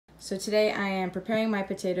So today I am preparing my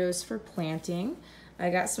potatoes for planting.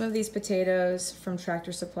 I got some of these potatoes from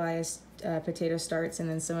Tractor Supply's potato starts, and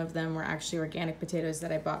then some of them were actually organic potatoes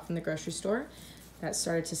that I bought from the grocery store that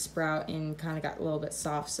started to sprout and kind of got a little bit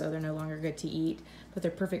soft, so they're no longer good to eat, but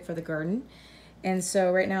they're perfect for the garden. And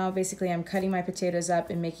so right now basically I'm cutting my potatoes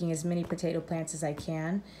up and making as many potato plants as I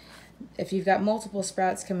can. If you've got multiple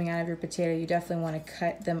sprouts coming out of your potato, you definitely want to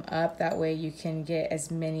cut them up. That way you can get as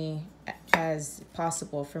many as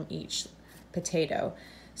possible from each potato.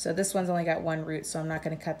 So this one's only got one root, so I'm not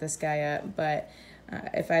going to cut this guy up. But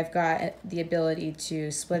if I've got the ability to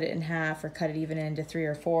split it in half or cut it even into 3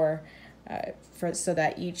 or 4, so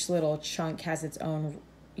that each little chunk has its own,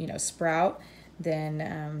 sprout,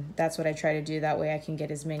 then that's what I try to do. That way I can get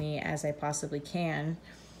as many as I possibly can.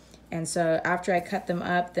 And so after I cut them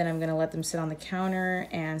up, then I'm going to let them sit on the counter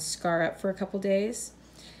and scar up for a couple days.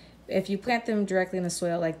 If you plant them directly in the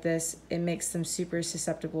soil like this, it makes them super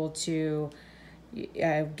susceptible to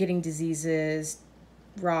getting diseases,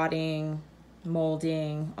 rotting,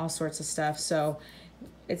 molding, all sorts of stuff. So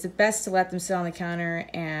it's best to let them sit on the counter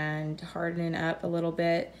and harden up a little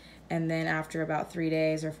bit. And then after about 3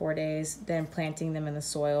 days or 4 days, then planting them in the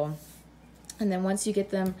soil. And then once you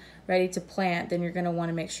get them ready to plant, then you're going to want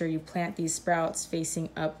to make sure you plant these sprouts facing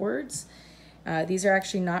upwards. These are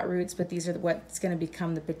actually not roots, but these are what's going to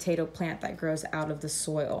become the potato plant that grows out of the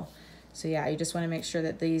soil. So yeah, you just want to make sure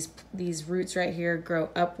that these roots right here grow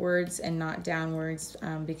upwards and not downwards,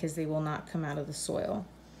 because they will not come out of the soil.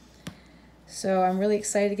 So I'm really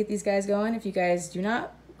excited to get these guys going. If you guys do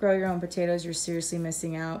not grow your own potatoes, you're seriously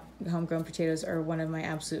missing out. Homegrown potatoes are one of my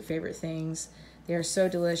absolute favorite things. They are so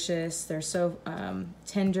delicious. They're so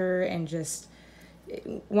tender, and just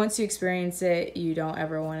once you experience it, you don't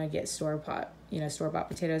ever want to get store-bought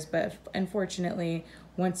potatoes. But unfortunately,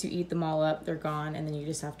 once you eat them all up, they're gone, and then you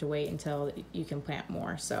just have to wait until you can plant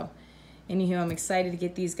more. So anywho, I'm excited to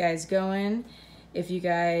get these guys going. If you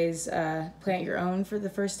guys plant your own for the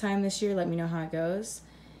first time this year, let me know how it goes.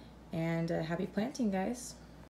 And happy planting, guys.